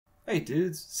Hey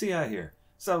dudes, CI here.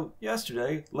 So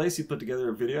yesterday, Lacey put together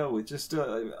a video with just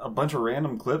a bunch of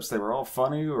random clips. They were all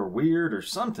funny or weird or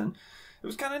something. It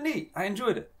was kind of neat. I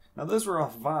enjoyed it. Now those were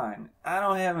off Vine. I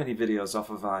don't have any videos off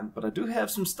of Vine, but I do have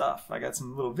some stuff. I got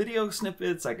some little video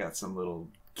snippets. I got some little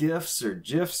GIFs or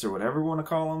GIFs or whatever you want to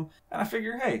call them. And I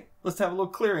figure, hey, let's have a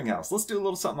little clearinghouse. Let's do a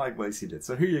little something like Lacey did.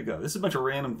 So here you go. This is a bunch of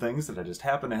random things that I just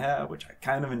happen to have, which I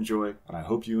kind of enjoy, and I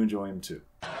hope you enjoy them too.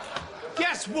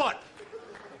 Guess what?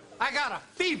 I got a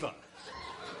fever.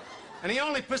 And the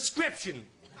only prescription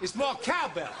is more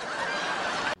cowbell.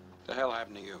 The hell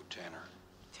happened to you, Tanner?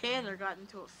 Tanner got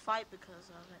into a fight because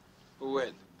of it. Who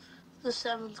with? The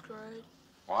 7th grade.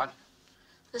 What?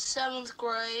 The 7th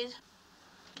grade.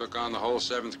 Took on the whole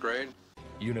 7th grade?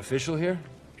 You an official here?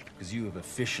 Because you have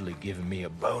officially given me a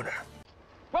boner.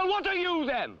 Well, what are you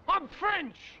then? I'm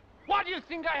French. Why do you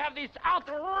think I have this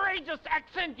outrageous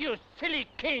accent, you silly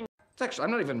king? It's actually,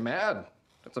 I'm not even mad.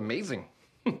 That's amazing.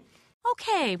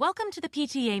 Okay, welcome to the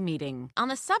PTA meeting. On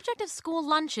the subject of school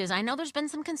lunches, I know there's been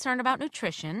some concern about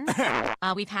nutrition.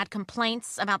 We've had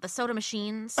complaints about the soda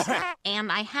machines.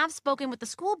 And I have spoken with the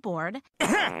school board.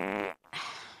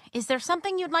 Is there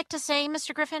something you'd like to say,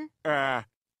 Mr. Griffin?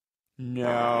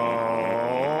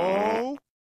 No.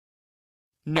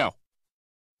 No,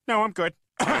 I'm good.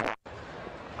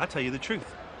 I'll tell you the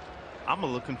truth. I'm a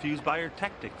little confused by your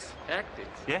tactics.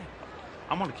 Tactics? Yeah.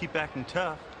 I'm gonna keep acting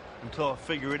tough until I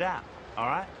figure it out. All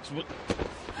right?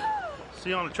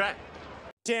 See you on the track.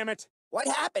 Damn it. What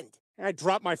happened? I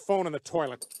dropped my phone in the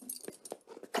toilet.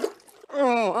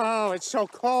 Oh, it's so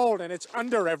cold and it's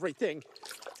under everything.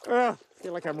 I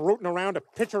feel like I'm rooting around a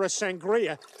pitcher of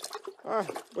sangria.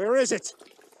 Where is it?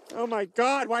 Oh my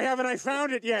God, why haven't I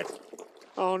found it yet?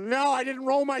 Oh no, I didn't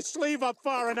roll my sleeve up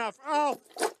far enough. Oh,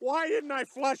 why didn't I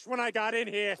flush when I got in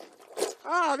here?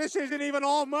 Oh, this isn't even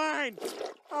all mine.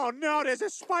 Oh no, there's a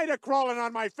spider crawling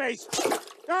on my face.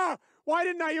 Oh, why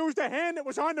didn't I use the hand that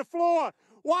was on the floor?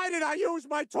 Why did I use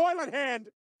my toilet hand?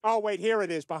 Oh wait, here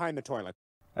it is behind the toilet.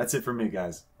 That's it for me,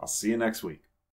 guys. I'll see you next week.